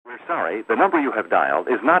sorry, the number you have dialed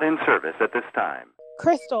is not in service at this time.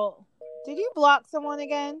 Crystal, did you block someone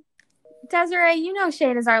again? Desiree, you know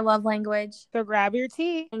shade is our love language. So grab your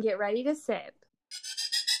tea and get ready to sip.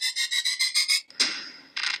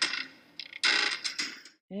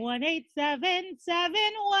 1877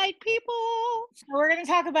 white people. So we're going to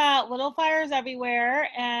talk about Little Fires Everywhere,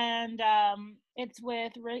 and it's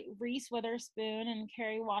with Reese Witherspoon and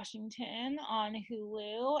Kerry Washington on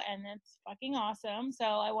Hulu, and it's fucking awesome. So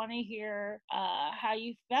I want to hear how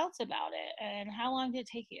you felt about it, and how long did it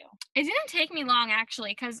take you? It didn't take me long,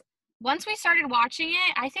 actually, because once we started watching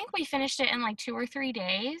it, I think we finished it in like 2 or 3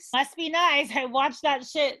 days. Must be nice. I watched that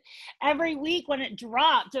shit every week when it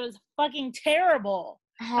dropped. It was fucking terrible.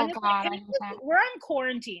 Oh, God. We're on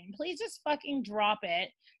quarantine. Please just fucking drop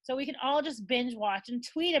it so we can all just binge watch and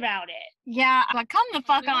tweet about it. Yeah, but come the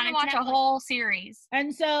fuck on and watch a whole series.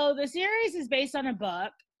 And so the series is based on a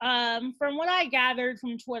book. From what I gathered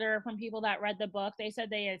from Twitter, from people that read the book, they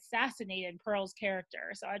said they assassinated Pearl's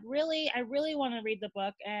character. So I really want to read the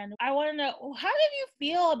book, and I want to know, how did you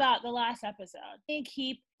feel about the last episode? Do you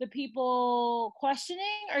keep the people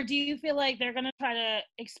questioning, or do you feel like they're going to try to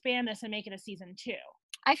expand this and make it a season 2?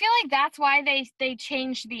 I feel like that's why they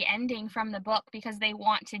changed the ending from the book, because they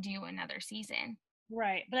want to do another season.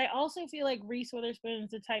 Right. But I also feel like Reese Witherspoon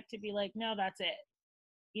is the type to be like, no, that's it.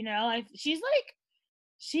 You know, she's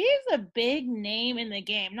a big name in the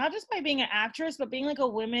game, not just by being an actress, but being like a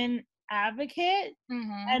women advocate,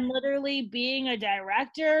 and literally being a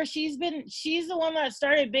director. She's the one that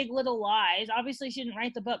started Big Little Lies. Obviously she didn't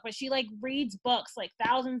write the book, but she like reads books, like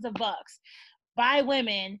thousands of books by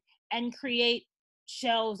women, and create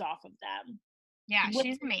shows off of them. Yeah,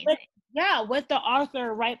 she's amazing. With the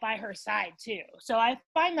author right by her side too. So I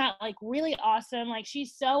find that like really awesome. Like,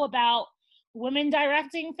 she's so about women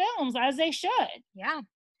directing films, as they should. Yeah.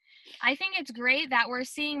 I think it's great that we're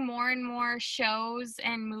seeing more and more shows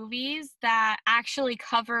and movies that actually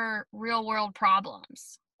cover real world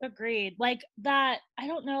problems. Agreed. Like that, I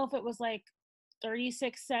don't know if it was like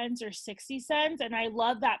 36 cents or 60 cents, and I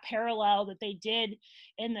love that parallel that they did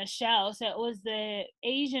in the show. So it was the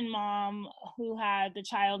Asian mom who had the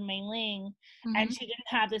child Mei Ling, and she didn't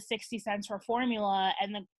have the 60 cents for formula,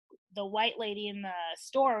 and the white lady in the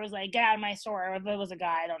store was like, get out of my store. Or if it was a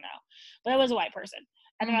guy, I don't know, but it was a white person,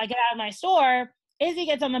 and they're like, get out of my store. Izzy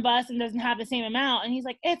gets on the bus and doesn't have the same amount, and he's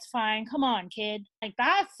like, it's fine, come on, kid. Like,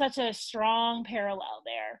 that's such a strong parallel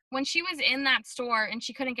there. When she was in that store and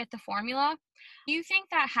she couldn't get the formula, do you think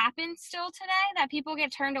that happens still today, that people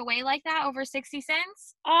get turned away like that over 60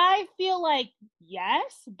 cents? I feel like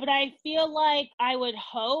yes, but I feel like I would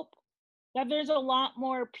hope that there's a lot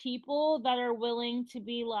more people that are willing to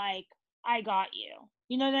be like, I got you.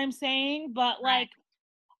 You know what I'm saying? But like,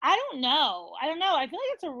 I don't know. I feel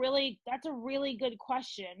like that's a really good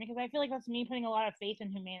question, because I feel like that's me putting a lot of faith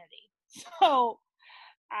in humanity. So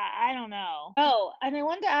I don't know. Oh, and I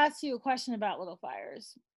wanted to ask you a question about Little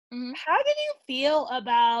Fires. How did you feel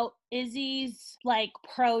about Izzy's like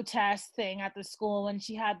protest thing at the school when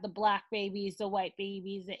she had the black babies, the white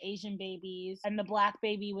babies, the Asian babies, and the black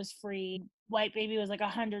baby was free, white baby was like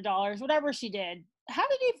 $100, whatever she did? How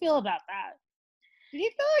did you feel about that? Did you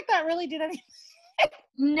feel like that really did anything?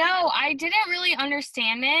 No, I didn't really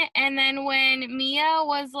understand it. And then when Mia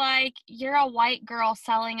was like, you're a white girl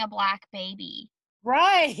selling a black baby.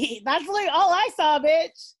 Right. That's like all I saw,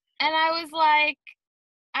 bitch. And I was like,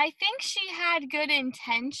 I think she had good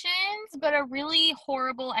intentions, but a really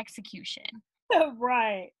horrible execution.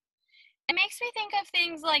 Right. It makes me think of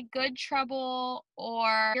things like Good Trouble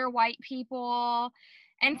or Your White People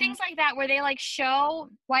and things like that, where they like show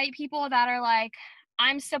white people that are like,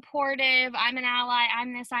 I'm supportive, I'm an ally,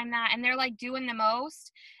 I'm this, I'm that, and they're like doing the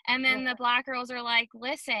most. And then the black girls are like,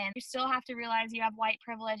 listen, you still have to realize you have white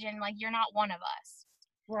privilege and like you're not one of us.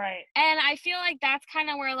 Right. And I feel like that's kind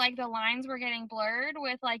of where like the lines were getting blurred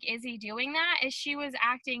with like Izzy doing that, is she was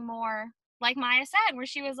acting more like Maya said, where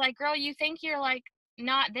she was like, girl, you think you're like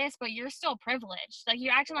not this, but you're still privileged. Like,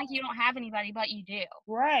 you're acting like you don't have anybody, but you do.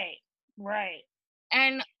 Right.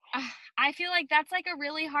 And I feel like that's like a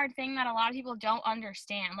really hard thing that a lot of people don't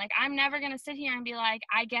understand. Like, I'm never going to sit here and be like,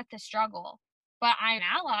 I get the struggle, but I'm an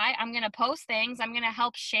ally. I'm going to post things. I'm going to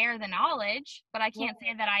help share the knowledge, but I can't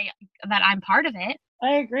say that I'm part of it.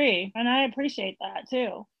 I agree. And I appreciate that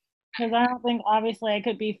too. Because I don't think, obviously, I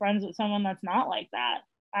could be friends with someone that's not like that.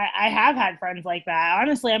 I have had friends like that.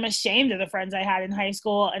 Honestly, I'm ashamed of the friends I had in high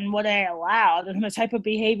school and what I allowed and the type of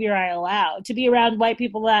behavior I allowed. To be around white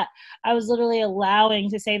people that I was literally allowing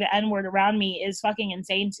to say the N-word around me is fucking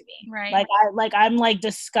insane to me. Right. I'm like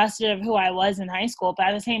disgusted of who I was in high school, but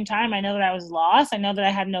at the same time, I know that I was lost. I know that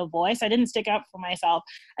I had no voice. I didn't stick up for myself.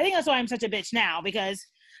 I think that's why I'm such a bitch now, because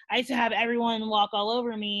I used to have everyone walk all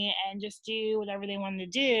over me and just do whatever they wanted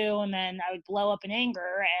to do, and then I would blow up in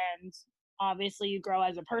anger, and obviously you grow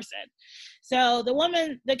as a person. So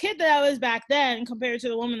the kid that I was back then compared to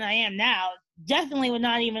the woman that I am now, definitely would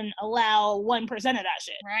not even allow 1% of that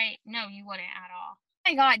shit. Right. No, you wouldn't at all. Oh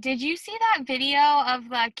my God, did you see that video of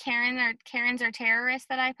the Karens are terrorists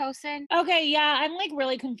that I posted? Okay, yeah, I'm like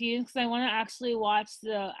really confused because I want to actually watch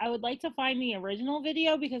I would like to find the original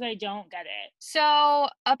video because I don't get it. So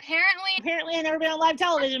apparently I've never been on live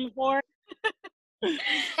television before.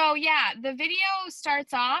 So yeah, the video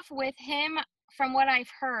starts off with him, from what I've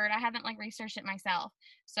heard. I haven't like researched it myself,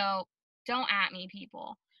 so don't at me,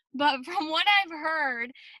 people. But from what I've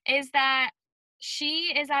heard is that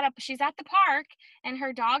she's at the park and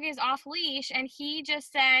her dog is off leash, and he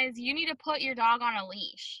just says, "You need to put your dog on a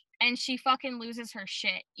leash." And she fucking loses her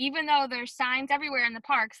shit. Even though there's signs everywhere in the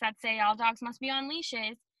parks that say all dogs must be on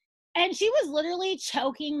leashes. And she was literally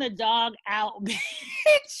choking the dog out.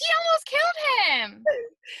 She almost killed him.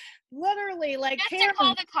 Literally, like, Just to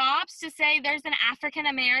call the cops to say there's an African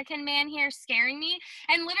American man here scaring me.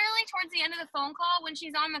 And literally towards the end of the phone call, when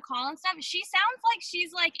she's on the call and stuff, she sounds like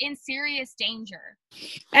she's like in serious danger.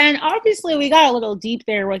 And obviously we got a little deep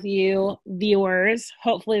there with you viewers.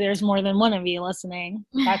 Hopefully there's more than one of you listening.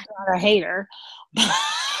 That's not a hater.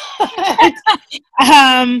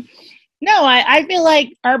 No, I feel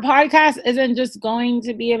like our podcast isn't just going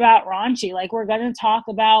to be about raunchy. Like, we're going to talk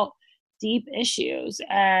about deep issues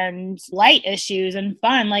and light issues and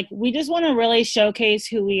fun. Like, we just want to really showcase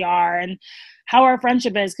who we are and how our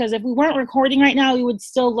friendship is. Because if we weren't recording right now, we would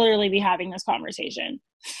still literally be having this conversation.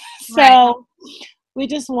 So we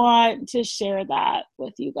just want to share that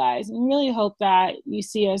with you guys and really hope that you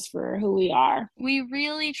see us for who we are. We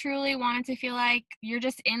really, truly want it to feel like you're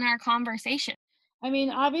just in our conversation. I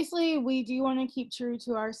mean, obviously, we do want to keep true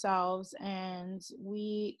to ourselves, and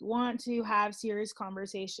we want to have serious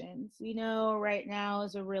conversations. We know right now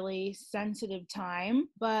is a really sensitive time,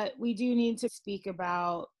 but we do need to speak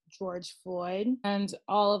about George Floyd and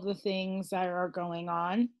all of the things that are going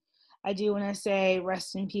on. I do want to say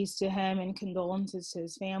rest in peace to him and condolences to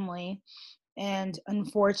his family. And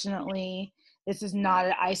unfortunately, this is not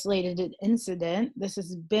an isolated incident. This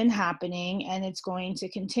has been happening, and it's going to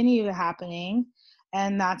continue happening.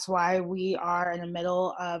 And that's why we are in the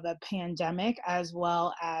middle of a pandemic as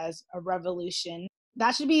well as a revolution.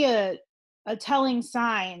 That should be a telling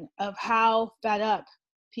sign of how fed up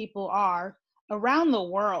people are around the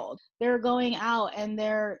world. They're going out and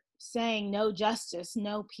they're saying no justice,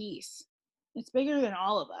 no peace. It's bigger than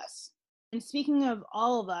all of us. And speaking of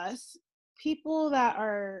all of us, people that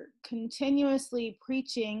are continuously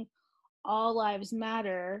preaching all lives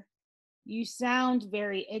matter, you sound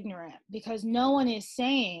very ignorant, because no one is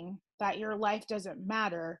saying that your life doesn't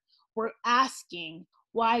matter. We're asking,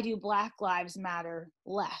 why do Black lives matter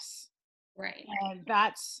less? Right. And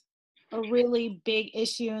that's a really big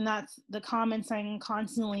issue, and that's the comments I'm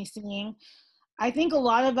constantly seeing. I think a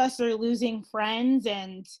lot of us are losing friends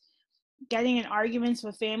and getting in arguments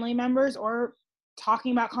with family members, or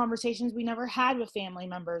talking about conversations we never had with family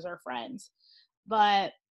members or friends.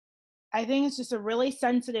 But I think it's just a really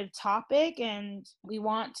sensitive topic, and we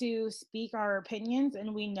want to speak our opinions,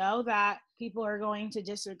 and we know that people are going to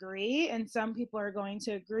disagree and some people are going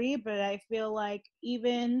to agree, but I feel like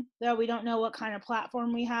even though we don't know what kind of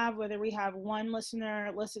platform we have, whether we have one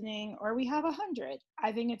listener listening or we have 100,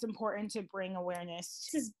 I think it's important to bring awareness.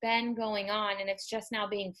 This has been going on and it's just now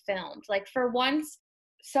being filmed. Like, for once,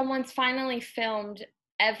 someone's finally filmed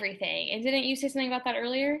everything. And didn't you say something about that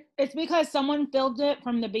earlier? It's because someone filmed it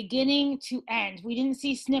from the beginning to end. We didn't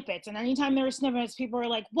see snippets. And anytime there were snippets, people were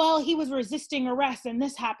like, well, he was resisting arrest and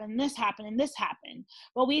this happened, and this happened.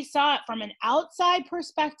 Well, we saw it from an outside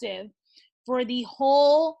perspective for the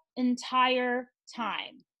whole entire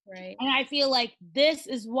time. Right. And I feel like this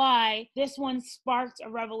is why this one sparked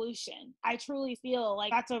a revolution. I truly feel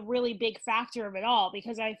like that's a really big factor of it all,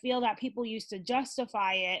 because I feel that people used to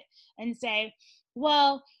justify it and say,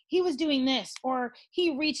 well, he was doing this, or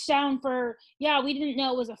he reached down for, yeah, we didn't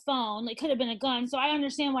know it was a phone. It could have been a gun. So I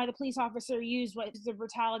understand why the police officer used what the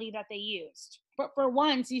brutality that they used. But for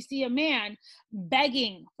once, you see a man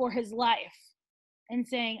begging for his life and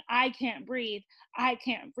saying, I can't breathe, I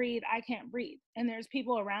can't breathe, I can't breathe. And there's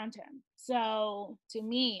people around him. So to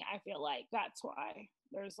me, I feel like that's why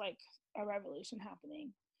there's like a revolution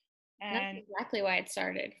happening. That's And exactly why it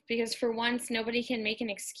started. Because for once, nobody can make an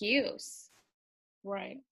excuse.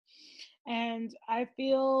 right. And I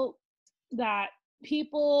feel that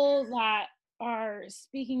people that are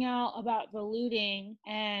speaking out about the looting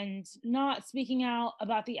and not speaking out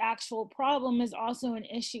about the actual problem is also an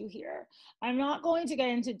issue here. I'm not going to get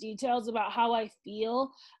into details about how I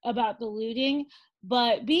feel about the looting,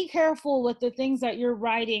 but be careful with the things that you're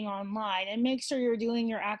writing online and make sure you're doing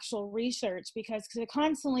your actual research, because to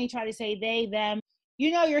constantly try to say they, them,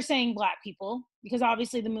 you're saying Black people, because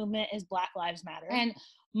obviously the movement is Black Lives Matter. And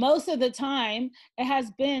most of the time it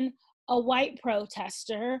has been a white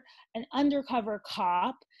protester, an undercover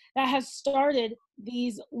cop that has started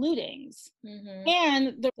these lootings. Mm-hmm.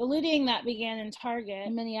 And the looting that began in Target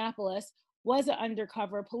in Minneapolis was an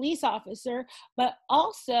undercover police officer, but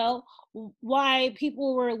also why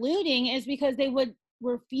people were looting is because they would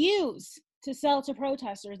refuse to sell to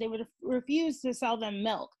protesters. They would refuse to sell them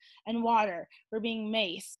milk and water for being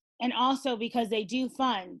maced. And also because they do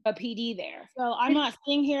fund a PD there. So I'm not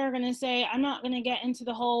sitting here going to say, I'm not going to get into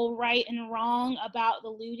the whole right and wrong about the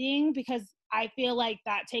looting, because I feel like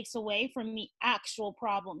that takes away from the actual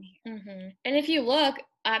problem here. Mm-hmm. And if you look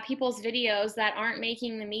at people's videos that aren't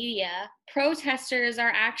making the media, protesters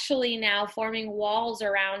are actually now forming walls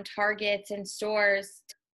around Targets and stores,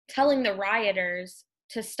 telling the rioters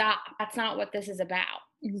to stop. That's not what this is about.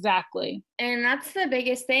 Exactly. And that's the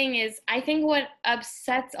biggest thing is, I think what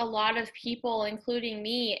upsets a lot of people, including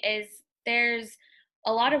me, is there's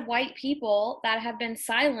a lot of white people that have been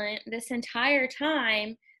silent this entire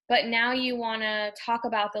time, but now you want to talk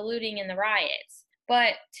about the looting and the riots.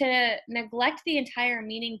 But to neglect the entire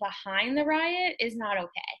meaning behind the riot is not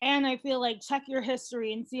okay. And I feel like check your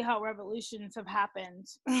history and see how revolutions have happened.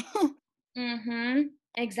 Mm-hmm.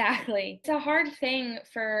 Exactly. It's a hard thing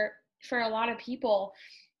for a lot of people.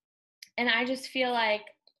 And I just feel like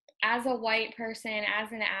as a white person,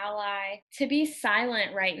 as an ally, to be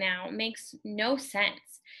silent right now makes no sense.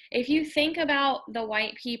 If you think about the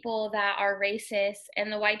white people that are racist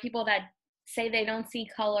and the white people that say they don't see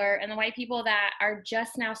color and the white people that are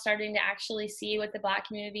just now starting to actually see what the Black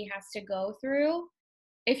community has to go through,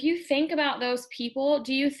 if you think about those people,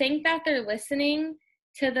 do you think that they're listening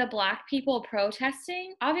to the Black people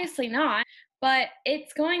protesting? Obviously not. But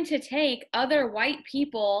it's going to take other white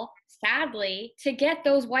people, sadly, to get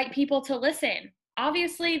those white people to listen.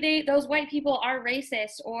 Obviously, those white people are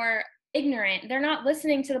racist or ignorant. They're not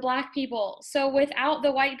listening to the Black people. So without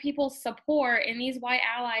the white people's support and these white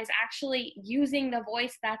allies actually using the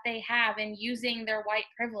voice that they have and using their white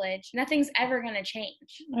privilege, nothing's ever going to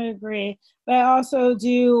change. I agree. But I also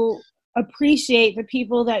do appreciate the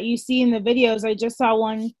people that you see in the videos. I just saw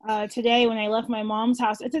one today when I left my mom's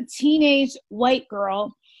house. It's a teenage white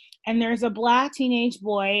girl, and there's a Black teenage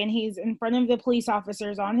boy, and he's in front of the police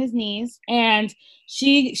officers on his knees, and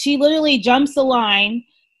she literally jumps the line,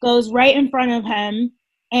 goes right in front of him,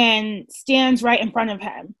 and stands right in front of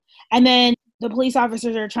him. And then the police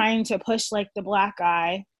officers are trying to push like the Black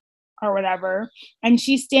guy or whatever, and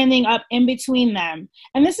she's standing up in between them.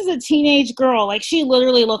 And this is a teenage girl. Like, she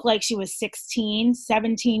literally looked like she was 16,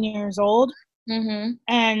 17 years old. Mm-hmm.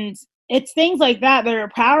 And it's things like that that are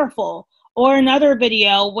powerful. Or another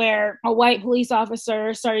video where a white police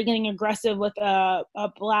officer started getting aggressive with a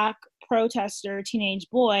Black protester, teenage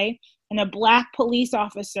boy, and a Black police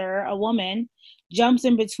officer, a woman, jumps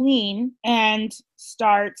in between and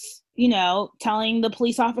starts, telling the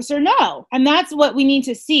police officer no. And that's what we need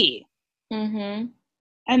to see. Mm-hmm.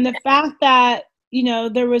 And the fact that,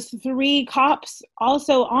 there was 3 cops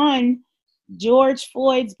also on George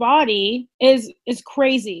Floyd's body is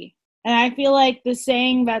crazy. And I feel like the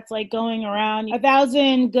saying that's like going around,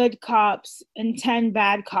 1,000 good cops and 10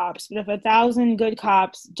 bad cops. But if 1,000 good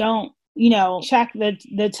cops don't, check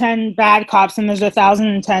the 10 bad cops, and there's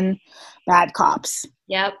 1,010 bad cops.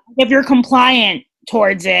 Yep. If you're compliant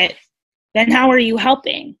towards it, then how are you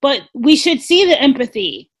helping? But we should see the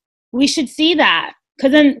empathy. We should see that,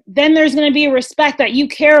 because then there's going to be a respect that you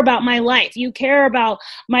care about my life. You care about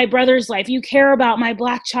my brother's life. You care about my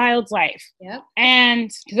Black child's life. Yep. And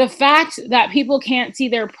the fact that people can't see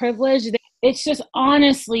their privilege, it's just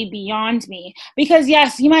honestly beyond me. Because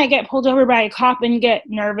yes, you might get pulled over by a cop and get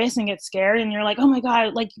nervous and get scared, and you're like, oh my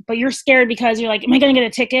God, but you're scared because you're like, am I going to get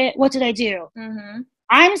a ticket? What did I do? Mm-hmm.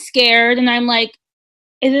 I'm scared, and I'm like,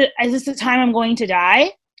 is this the time I'm going to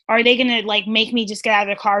die? Are they going to make me just get out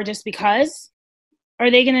of the car just because?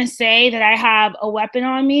 Are they going to say that I have a weapon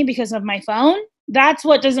on me because of my phone? That's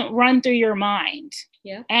what doesn't run through your mind.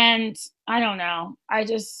 Yeah. And I don't know.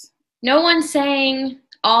 No one's saying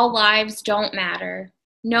all lives don't matter.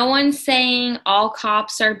 No one's saying all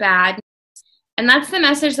cops are bad. And that's the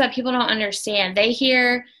message that people don't understand. They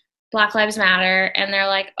hear Black Lives Matter and they're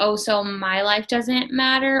like, oh, so my life doesn't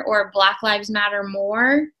matter, or Black Lives Matter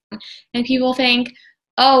more. And people think,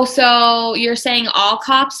 oh, so you're saying all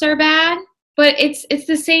cops are bad? But it's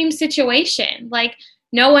the same situation. Like,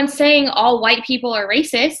 no one's saying all white people are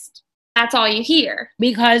racist. That's all you hear.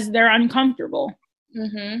 Because they're uncomfortable.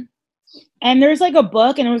 Mm-hmm. And there's like a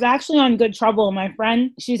book, and it was actually on Good Trouble. My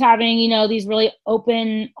friend, she's having, you know, these really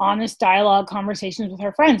open, honest dialogue conversations with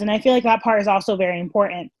her friends. And I feel like that part is also very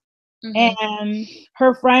important. Mm-hmm. And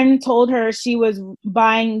her friend told her she was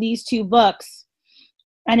buying these 2 books,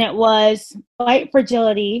 and it was White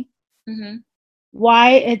Fragility, mm-hmm.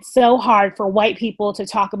 Why It's So Hard for White People to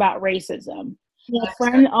Talk About Racism. My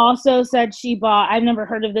friend also said she bought, I've never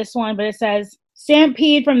heard of this one, but it says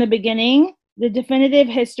Stampede from the Beginning, The Definitive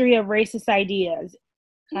History of Racist Ideas.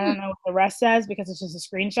 I don't know what the rest says because it's just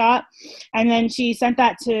a screenshot. And then she sent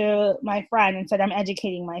that to my friend and said, I'm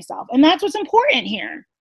educating myself. And that's what's important here.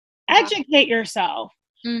 Educate yourself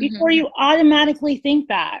before you automatically think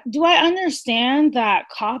that. Do I understand that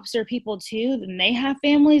cops are people too, and they have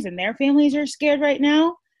families and their families are scared right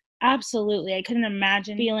now? Absolutely. I couldn't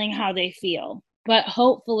imagine feeling how they feel. But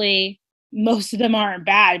hopefully most of them aren't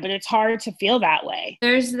bad, but it's hard to feel that way.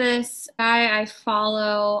 There's this guy I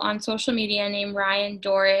follow on social media named Ryan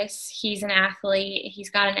Doris. He's an athlete. He's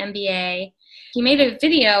got an MBA. He made a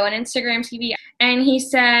video on Instagram TV, and he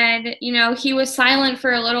said, you know, he was silent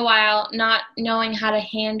for a little while, not knowing how to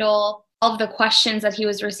handle all of the questions that he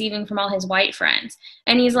was receiving from all his white friends.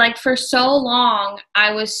 And he's like, for so long,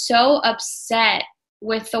 I was so upset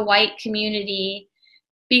with the white community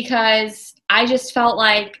because I just felt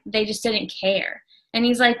like they just didn't care. And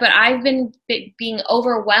he's like, but I've been being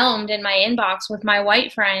overwhelmed in my inbox with my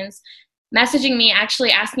white friends messaging me, actually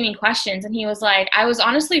asking me questions. And he was like, I was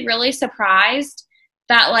honestly really surprised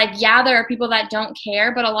that, like, yeah, there are people that don't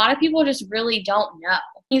care, but a lot of people just really don't know.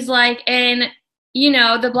 He's like, and, you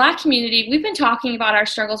know, the Black community, we've been talking about our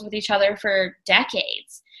struggles with each other for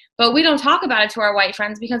decades, but we don't talk about it to our white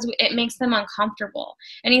friends because it makes them uncomfortable.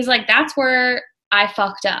 And he's like, that's where I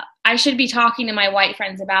fucked up. I should be talking to my white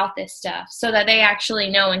friends about this stuff so that they actually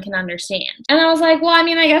know and can understand. And I was like, well, I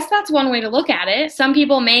mean, I guess that's one way to look at it. Some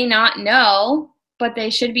people may not know, but they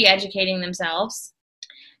should be educating themselves.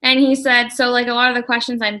 And he said, so like a lot of the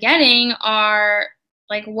questions I'm getting are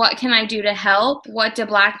like, what can I do to help? What do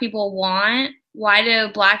Black people want? Why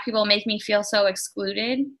do Black people make me feel so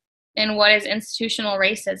excluded? And what is institutional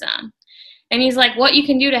racism? And he's like, what you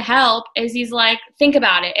can do to help is, he's like, think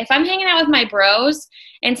about it. If I'm hanging out with my bros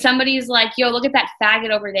and somebody's like, yo, look at that faggot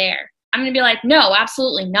over there, I'm going to be like, no,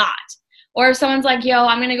 absolutely not. Or if someone's like, yo,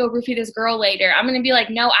 I'm going to go roofie this girl later, I'm going to be like,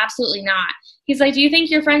 no, absolutely not. He's like, do you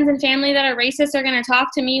think your friends and family that are racist are going to talk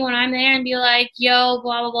to me when I'm there and be like, yo,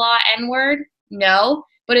 blah, blah, blah, N-word? No.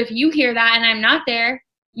 But if you hear that and I'm not there,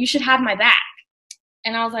 you should have my back.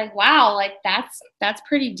 And I was like, wow, like that's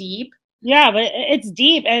pretty deep. Yeah, but it's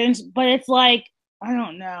deep, but it's like, I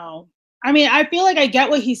don't know. I mean, I feel like I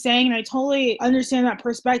get what he's saying, and I totally understand that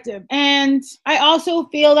perspective. And I also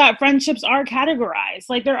feel that friendships are categorized.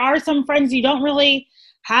 Like, there are some friends you don't really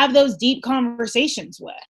have those deep conversations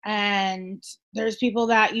with. And there's people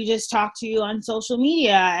that you just talk to on social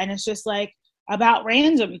media, and it's just like about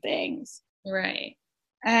random things. Right.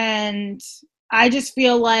 And I just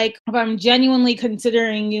feel like if I'm genuinely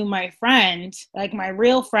considering you my friend, like my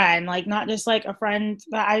real friend, like not just like a friend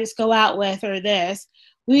that I just go out with or this,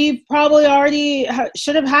 we probably already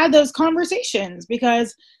should have had those conversations,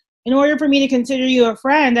 because in order for me to consider you a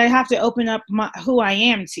friend, I have to open up who I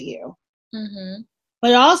am to you. Mm-hmm.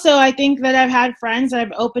 But also, I think that I've had friends that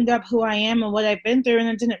I've opened up who I am and what I've been through, and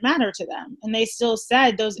it didn't matter to them. And they still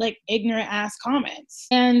said those like ignorant ass comments.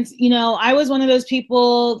 And, you know, I was one of those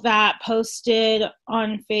people that posted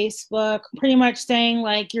on Facebook pretty much saying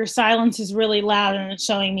like, your silence is really loud and it's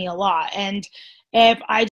showing me a lot. And if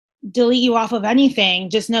I delete you off of anything,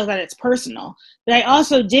 just know that it's personal. But I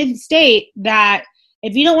also did state that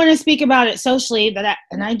if you don't want to speak about it socially,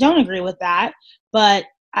 and I don't agree with that, but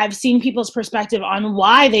I've seen people's perspective on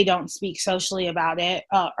why they don't speak socially about it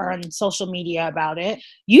or on social media about it.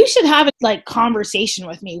 You should have a like conversation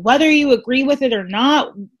with me, whether you agree with it or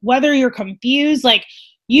not, whether you're confused. Like,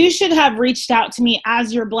 you should have reached out to me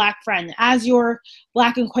as your Black friend, as your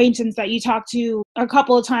Black acquaintance that you talk to a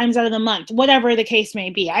couple of times out of the month, whatever the case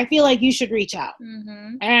may be. I feel like you should reach out.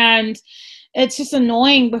 Mm-hmm. And it's just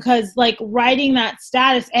annoying because like writing that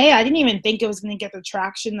status, I didn't even think it was going to get the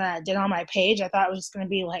traction that it did on my page. I thought it was just going to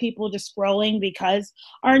be like people just scrolling because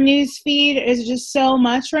our news feed is just so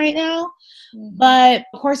much right now. Mm-hmm. But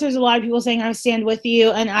of course there's a lot of people saying I stand with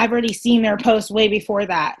you, and I've already seen their posts way before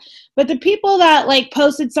that. But the people that like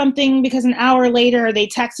posted something because an hour later they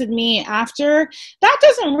texted me after, that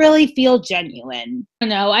doesn't really feel genuine.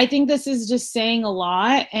 I think this is just saying a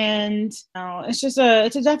lot, and it's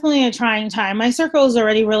definitely a trying time. My circle is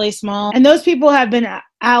already really small, and those people have been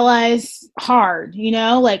allies hard,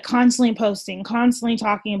 like constantly posting, constantly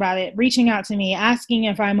talking about it, reaching out to me, asking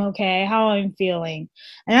if I'm okay, how I'm feeling.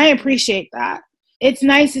 And I appreciate that. It's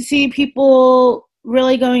nice to see people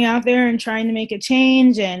really going out there and trying to make a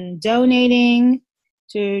change and donating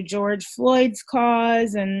to George Floyd's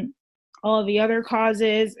cause and all of the other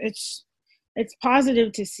causes. It's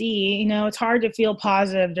positive to see. It's hard to feel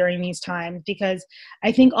positive during these times because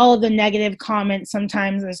I think all of the negative comments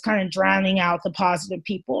sometimes is kind of drowning out the positive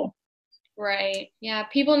people. Right. Yeah.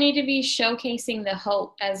 People need to be showcasing the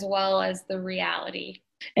hope as well as the reality.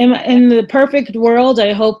 In the perfect world,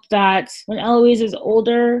 I hope that when Eloise is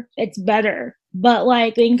older, it's better. But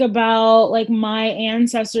like, think about like my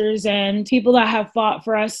ancestors and people that have fought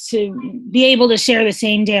for us to be able to share the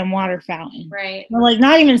same damn water fountain. Right. Or like,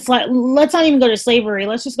 let's not even go to slavery.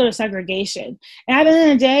 Let's just go to segregation. And at the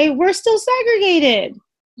end of the day, we're still segregated.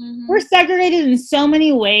 Mm-hmm. We're segregated in so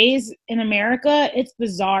many ways in America. It's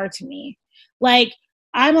bizarre to me. Like,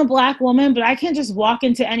 I'm a Black woman, but I can't just walk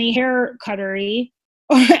into any hair cuttery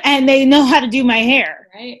and they know how to do my hair.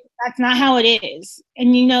 Right. That's not how it is.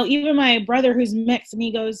 And, even my brother who's mixed and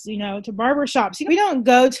he goes, to barbershops. We don't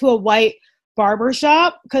go to a white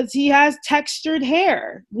barbershop because he has textured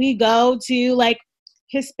hair. We go to like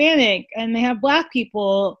Hispanic and they have Black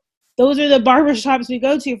people. Those are the barbershops we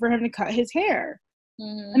go to for him to cut his hair.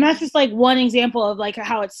 Mm-hmm. And that's just like one example of like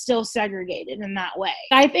how it's still segregated in that way.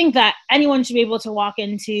 I think that anyone should be able to walk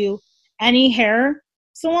into any hair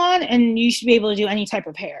salon and you should be able to do any type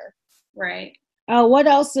of hair. Right. What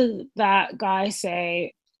else did that guy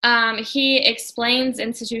say? He explains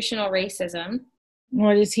institutional racism.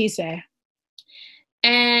 What does he say?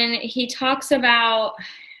 And he talks about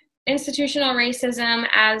institutional racism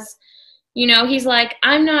as, he's like,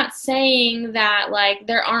 I'm not saying that like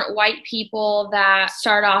there aren't white people that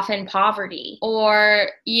start off in poverty or,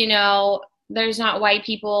 there's not white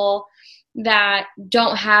people that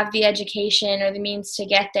don't have the education or the means to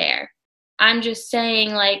get there. I'm just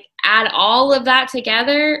saying, like, add all of that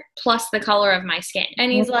together plus the color of my skin.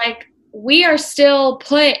 And he's like, we are still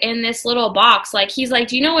put in this little box. Like, he's like,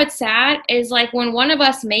 do you know what's sad? Is like when one of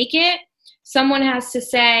us make it, someone has to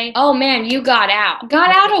say, oh man, you got out.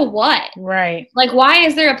 Got out of what? Right. Like, why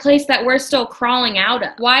is there a place that we're still crawling out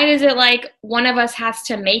of? Why is it like one of us has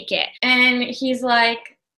to make it? And he's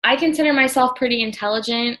like, I consider myself pretty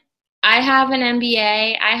intelligent. I have an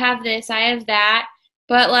MBA. I have this, I have that.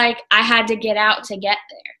 But like, I had to get out to get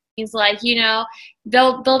there. He's like,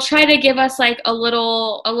 they'll try to give us like a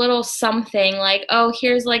little something like, oh,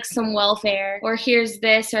 here's like some welfare or here's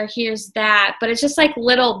this or here's that. But it's just like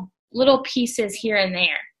little pieces here and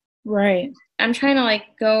there. Right. I'm trying to like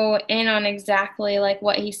go in on exactly like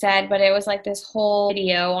what he said, but it was like this whole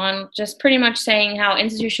video on just pretty much saying how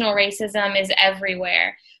institutional racism is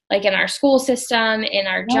everywhere, like in our school system, in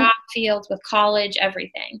our job fields, with college,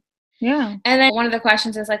 everything. Yeah. And then one of the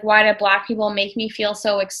questions is like, why do Black people make me feel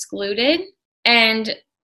so excluded? And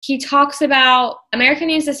he talks about America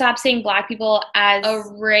needs to stop seeing Black people as a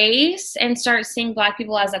race and start seeing Black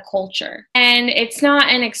people as a culture. And it's not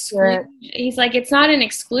an exclusion. Yeah. He's like, it's not an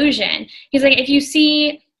exclusion. He's like, if you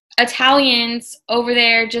see Italians over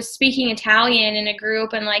there just speaking Italian in a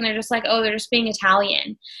group and like they're just like, oh, they're just being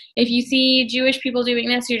Italian. If you see Jewish people doing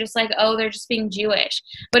this, you're just like, oh, they're just being Jewish.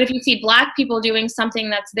 But if you see Black people doing something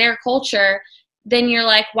that's their culture, then you're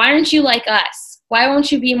like, why aren't you like us? Why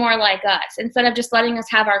won't you be more like us instead of just letting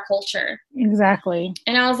us have our culture? Exactly.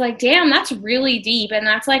 And I was like, damn, that's really deep. And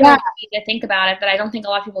that's like, I need to think about it, but I don't think a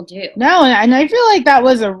lot of people do. No, and I feel like that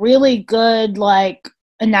was a really good like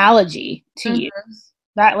analogy to use.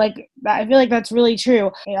 That I feel like that's really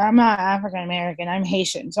true. I'm not African American, I'm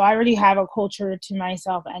Haitian. So I already have a culture to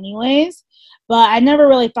myself anyways. But I never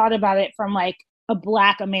really thought about it from like a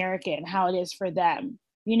Black American, how it is for them,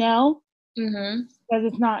 Because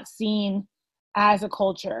it's not seen as a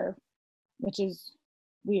culture, which is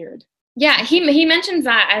weird. Yeah, he mentions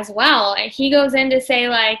that as well. And he goes in to say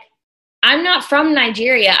like, I'm not from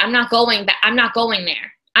Nigeria. I'm not going back. I'm not going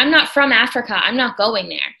there. I'm not from Africa. I'm not going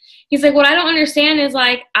there. He's like, what I don't understand is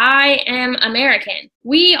like, I am American.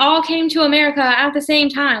 We all came to America at the same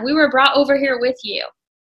time. We were brought over here with you.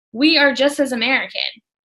 we are just as American.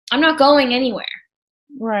 I'm not going anywhere.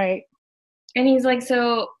 Right. And he's like,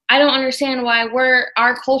 so I don't understand why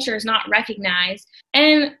our culture is not recognized.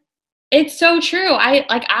 And it's so true.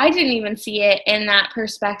 I didn't even see it in that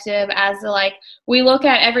perspective as we look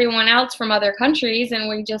at everyone else from other countries and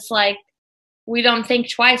we just we don't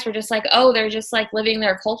think twice. We're just like, oh, they're just living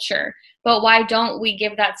their culture. But why don't we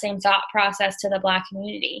give that same thought process to the Black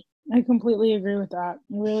community? I completely agree with that. I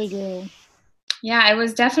really do. Yeah, it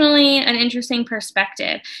was definitely an interesting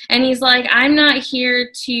perspective. And he's like, I'm not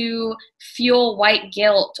here to fuel white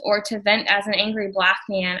guilt or to vent as an angry Black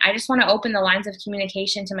man. I just want to open the lines of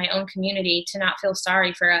communication to my own community to not feel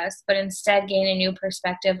sorry for us, but instead gain a new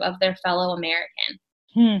perspective of their fellow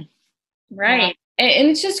American. Right. Yeah. And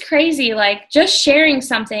it's just crazy, just sharing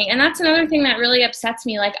something. And that's another thing that really upsets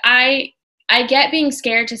me. I get being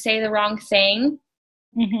scared to say the wrong thing.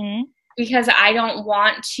 Mm-hmm. Because I don't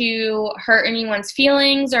want to hurt anyone's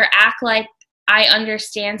feelings or act like I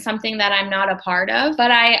understand something that I'm not a part of.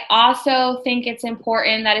 But I also think it's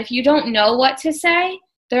important that if you don't know what to say,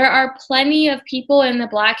 there are plenty of people in the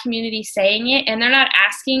Black community saying it, and they're not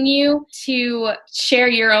asking you to share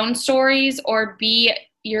your own stories or be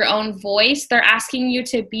your own voice. They're asking you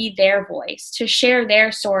to be their voice, to share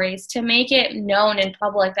their stories, to make it known in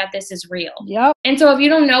public that this is real. Yep. And so if you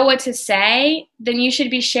don't know what to say, then you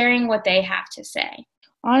should be sharing what they have to say.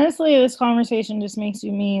 Honestly, this conversation just makes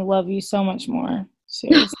me love you so much more.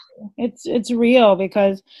 Seriously. It's real,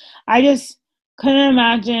 because I just couldn't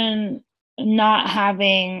imagine not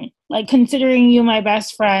having, considering you my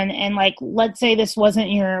best friend, and let's say this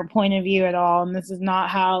wasn't your point of view at all and this is not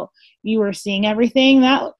how you were seeing everything,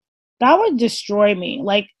 that would destroy me.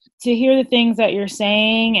 To hear the things that you're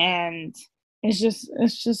saying, and it's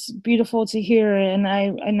just beautiful to hear, and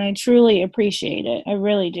I truly appreciate it. I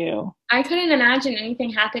really do. I couldn't imagine anything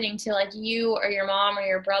happening to you or your mom or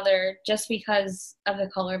your brother just because of the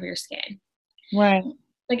color of your skin. Right.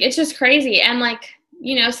 It's just crazy. And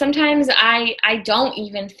sometimes I don't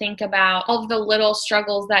even think about all of the little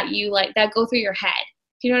struggles that you that go through your head.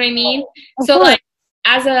 Do you know what I mean? So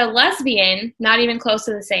as a lesbian, not even close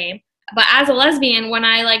to the same, but as a lesbian, when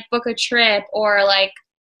I book a trip or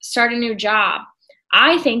start a new job,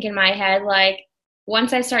 I think in my head,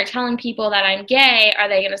 once I start telling people that I'm gay, are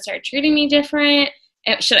they going to start treating me different?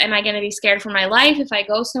 Am I going to be scared for my life if I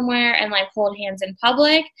go somewhere and hold hands in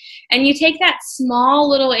public? And you take that small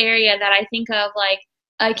little area that I think of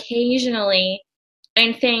occasionally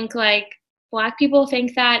and think Black people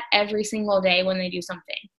think that every single day when they do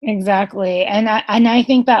something. Exactly. And I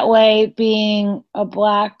think that way, being a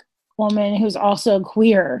Black woman who's also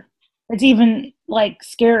queer, it's even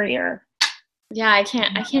scarier. Yeah, I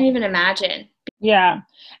can't even imagine. Yeah.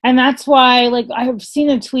 And that's why I've seen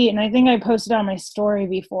a tweet, and I think I posted on my story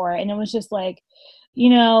before, and it was just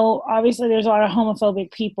obviously there's a lot of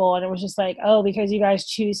homophobic people, and it was just oh, because you guys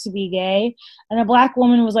choose to be gay. And a Black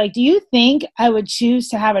woman was like, do you think I would choose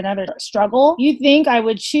to have another struggle? You think I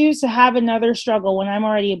would choose to have another struggle when I'm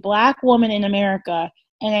already a Black woman in America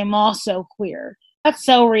and I'm also queer? That's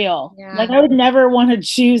so real. Yeah. I would never want to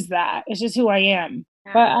choose that. It's just who I am.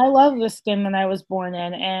 Yeah. But I love the skin that I was born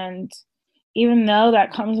in, and even though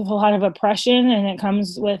that comes with a lot of oppression and it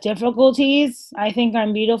comes with difficulties, I think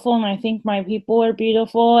I'm beautiful, and I think my people are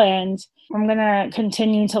beautiful, and I'm going to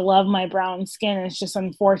continue to love my brown skin. It's just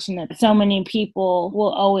unfortunate so many people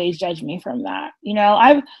will always judge me from that.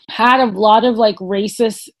 I've had a lot of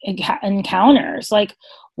racist encounters.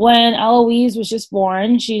 When Eloise was just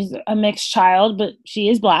born, she's a mixed child, but she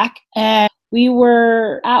is Black. And we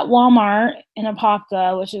were at Walmart in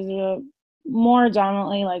Apopka, which is a more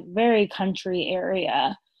dominantly very country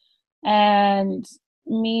area, and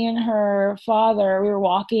me and her father, we were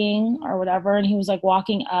walking or whatever, and he was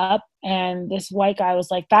walking up, and this white guy was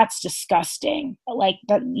like, that's disgusting,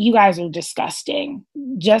 that you guys are disgusting,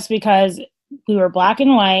 just because we were Black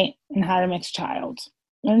and white and had a mixed child.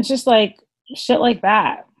 And it's just shit like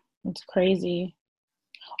that. It's crazy.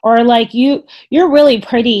 Or you're really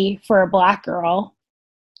pretty for a Black girl.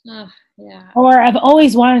 Ugh. Yeah. Or I've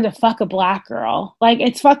always wanted to fuck a Black girl.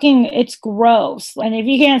 It's gross. And if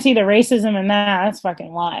you can't see the racism in that, that's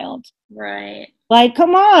fucking wild. Right.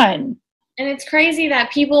 Come on. And it's crazy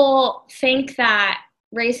that people think that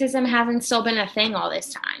racism hasn't still been a thing all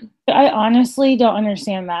this time. I honestly don't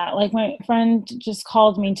understand that. My friend just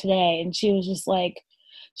called me today, and she was just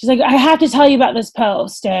she's like, I have to tell you about this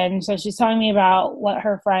post. And so she's telling me about what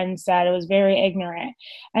her friend said. It was very ignorant.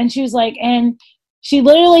 And she was and she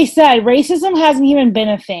literally said, racism hasn't even been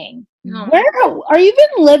a thing. Oh. Where are you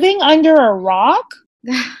been living under a rock?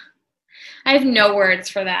 I have no words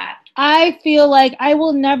for that. I feel like I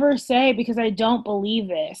will never say, because I don't believe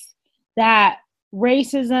this, that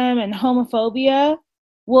racism and homophobia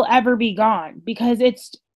will ever be gone, because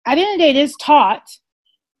it's, at the end of the day, it is taught.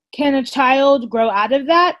 Can a child grow out of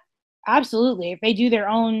that? Absolutely, if they do their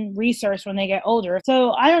own research when they get older.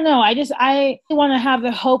 So I don't know. I want to have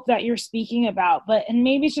the hope that you're speaking about, and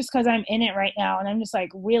maybe it's just because I'm in it right now and I'm just like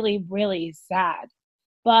really, really sad.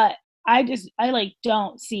 But I like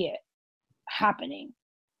don't see it happening.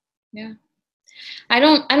 Yeah. I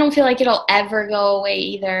don't feel like it'll ever go away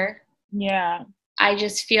either. Yeah. I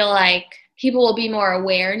just feel like people will be more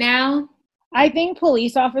aware now. I think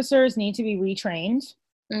police officers need to be retrained.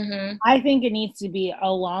 Mm-hmm. I think it needs to be a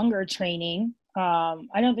longer training.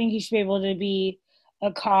 I don't think you should be able to be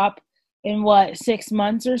a cop in 6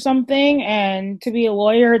 months or something, and to be a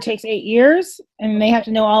lawyer it takes 8 years, and they have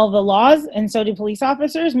to know all of the laws, and so do police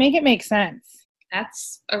officers. Make it make sense.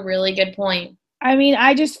 That's a really good point. I mean,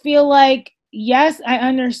 I just feel like, yes, I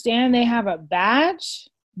understand they have a badge,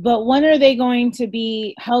 but when are they going to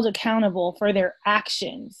be held accountable for their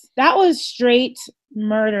actions? That was straight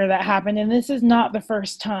murder that happened, and this is not the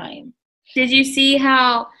first time. Did you see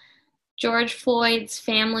how George Floyd's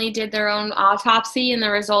family did their own autopsy and the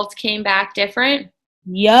results came back different?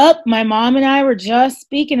 Yup, my mom and I were just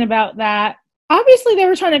speaking about that. Obviously, they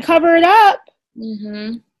were trying to cover it up.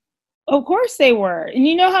 Mm-hmm. Of course they were. And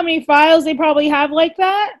you know how many files they probably have like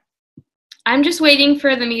that? I'm just waiting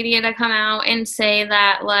for the media to come out and say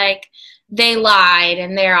that, like, they lied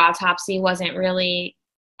and their autopsy wasn't really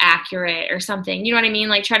accurate or something. You know what I mean?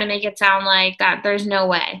 Like, try to make it sound like that there's no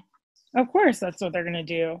way. Of course that's what they're going to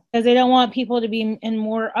do, because they don't want people to be in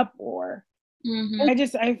more uproar.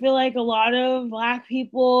 Mm-hmm. I feel like a lot of Black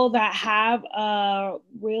people that have a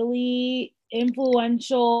really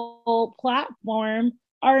influential platform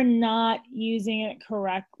are not using it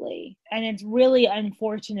correctly. And it's really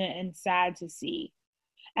unfortunate and sad to see.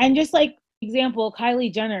 And just like example,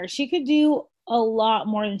 Kylie Jenner, she could do a lot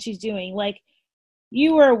more than she's doing. Like,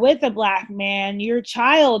 you were with a Black man, your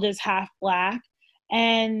child is half Black,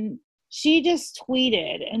 and she just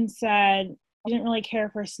tweeted and said she didn't really care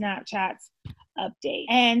for Snapchat's update.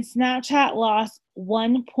 And Snapchat lost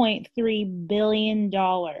 $1.3 billion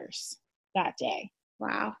that day.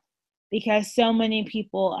 Wow. Because so many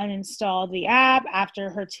people uninstalled the app after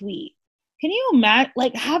her tweet. Can you imagine,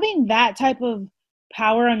 like, having that type of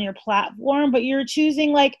power on your platform, but you're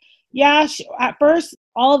choosing, like, yeah, at first,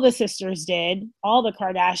 all the sisters did, all the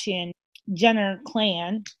Kardashian Jenner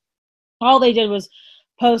clan, all they did was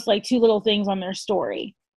post, like, 2 little things on their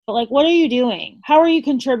story. But, like, what are you doing? How are you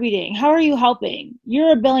contributing? How are you helping?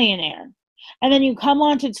 You're a billionaire. And then you come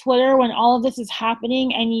onto Twitter when all of this is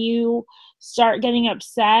happening and you start getting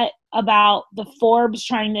upset about the Forbes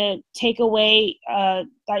trying to take away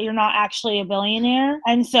that you're not actually a billionaire.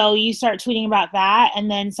 And so you start tweeting about that. And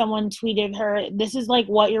then someone tweeted her, this is like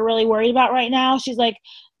what you're really worried about right now. She's like,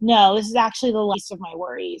 no, this is actually the least of my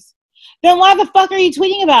worries. Then why the fuck are you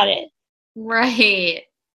tweeting about it? Right.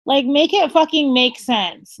 Like, make it fucking make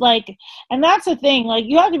sense. Like, and that's the thing. Like,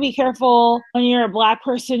 you have to be careful when you're a Black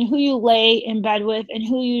person who you lay in bed with and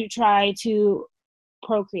who you try to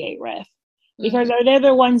procreate with. Because are they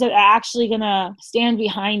the ones that are actually going to stand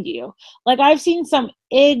behind you? Like, I've seen some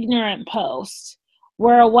ignorant posts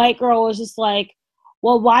where a white girl was just like,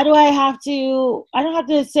 well, why do I don't have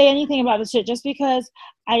to say anything about this shit just because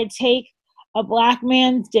I take a Black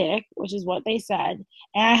man's dick, which is what they said,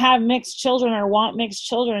 and I have mixed children or want mixed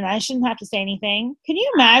children, I shouldn't have to say anything. Can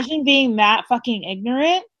you imagine being that fucking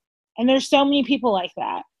ignorant? And there's so many people like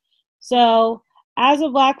that. So as a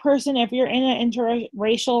Black person, if you're in an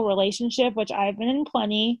interracial relationship, which I've been in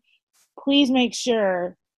plenty, please make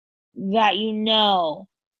sure that you know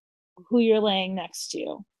who you're laying next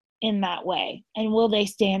to in that way, and will they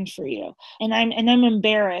stand for you? And I'm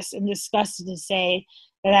embarrassed and disgusted to say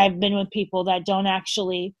that I've been with people that don't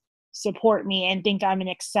actually support me and think I'm an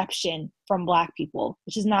exception from Black people,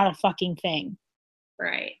 which is not a fucking thing.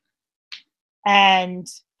 Right. And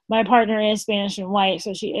my partner is Spanish and white,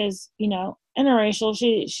 so she is, interracial.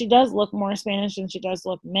 She does look more Spanish than she does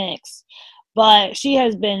look mixed. But she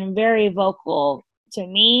has been very vocal to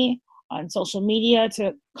me on social media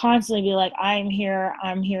to constantly be like, I'm here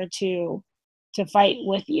to fight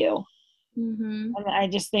with you. Mm-hmm. And I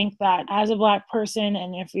just think that as a Black person,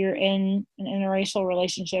 and if you're in an interracial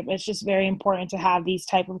relationship, it's just very important to have these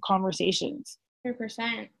type of conversations.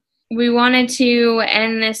 100%. We wanted to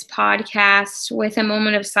end this podcast with a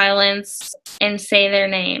moment of silence and say their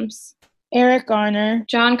names. Eric Garner,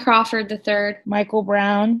 John Crawford III, Michael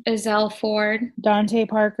Brown, Ezell Ford, Dante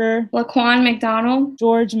Parker, Laquan McDonald,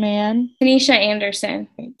 George Mann, Tanisha Anderson,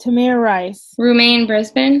 Tamir Rice, Rumaine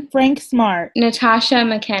Brisbane, Frank Smart, Natasha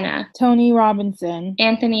McKenna, Tony Robinson,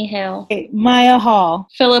 Anthony Hill, Maya Hall,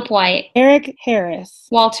 Philip White, Eric Harris,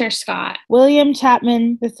 Walter Scott, William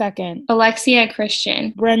Chapman II, Alexia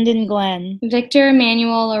Christian, Brendan Glenn, Victor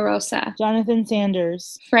Emmanuel LaRosa, Jonathan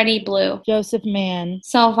Sanders, Freddie Blue, Joseph Mann,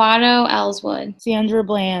 Salvado Ellswood, Sandra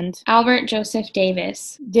Bland, Albert Joseph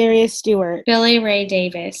Davis, Darius Stewart, Billy Ray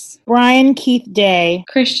Davis, Brian Keith Day,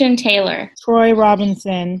 Christian Taylor, Troy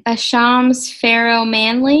Robinson, Ashams Pharaoh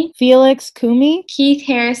Manley, Felix Kumi, Keith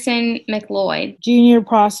Harrison McLeod, Junior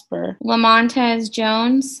Prosper, Lamontez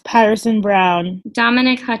Jones, Patterson Brown,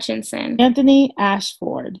 Dominic Hutchinson, Anthony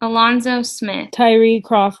Ashford, Alonzo Smith, Tyree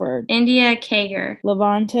Crawford, India Kager,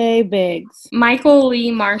 Levante Biggs, Michael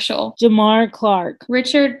Lee Marshall, Jamar Clark,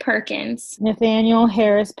 Richard Perkins, Nathaniel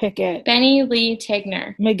Harris Pickett, Benny Lee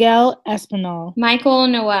Tigner, Miguel Espinal, Michael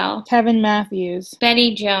Noel, Kevin Matthews,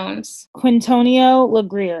 Betty Jones, Quintonio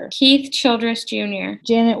Legrier, Keith Childress Jr.,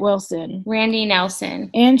 Janet Wilson, Randy Nelson,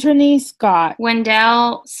 Anthony Scott,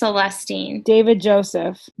 Wendell Celestine, David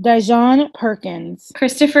Joseph, Dijon Perkins,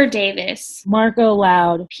 Christopher Davis, Marco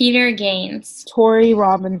Loud, Peter Gaines, Tori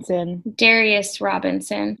Robinson, Darius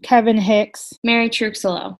Robinson, Kevin Hicks, Mary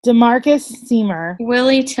Truxelo, Demarcus Seamer,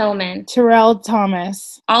 Willie Tillman, Terrell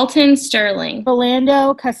Thomas, Alton Sterling,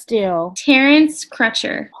 Philando Castile, Terrence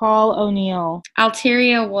Crutcher, Paul O'Neill,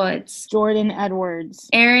 Alteria Woods, Jordan Edwards,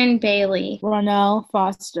 Aaron Bailey, Ronell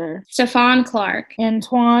Foster, Stephon Clark,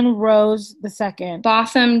 Antoine Rose II,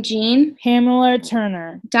 Botham Jean, Pamela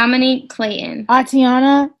Turner, Dominique Clayton,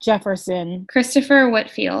 Atiana Jefferson, Christopher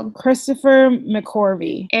Whitfield, Christopher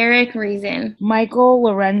McCorvey, Eric Reason, Michael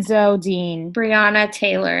Lorenzo Dean, Breonna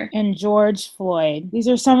Taylor, and George Floyd. These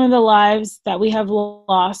are some of the lives that we have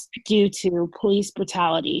lost due to police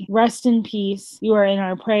brutality. Rest in peace. You are in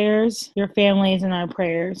our prayers. Your family is in our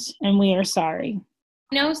prayers, and we are sorry.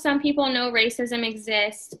 I know some people know racism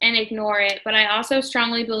exists and ignore it, but I also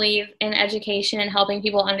strongly believe in education and helping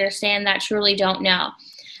people understand that truly don't know.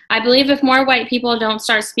 I believe if more white people don't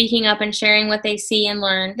start speaking up and sharing what they see and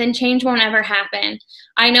learn, then change won't ever happen.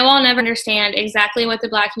 I know I'll never understand exactly what the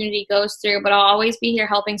Black community goes through, but I'll always be here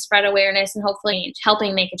helping spread awareness and hopefully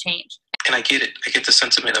helping make a change. And I get it. I get the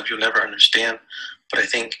sentiment of you'll never understand, but I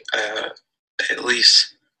think at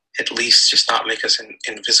least just not make us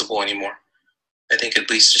invisible anymore. I think at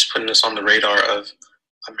least just putting us on the radar of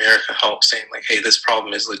America help, saying like, hey, this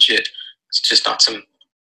problem is legit. It's just not some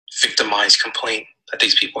victimized complaint that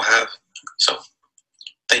these people have. So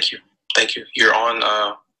thank you. You're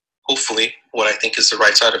on hopefully what I think is the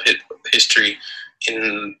right side of history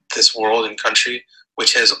in this world and country,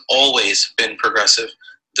 which has always been progressive.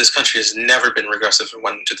 This country has never been regressive and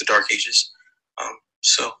went into the dark ages.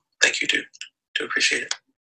 So thank you, dude. Do appreciate it.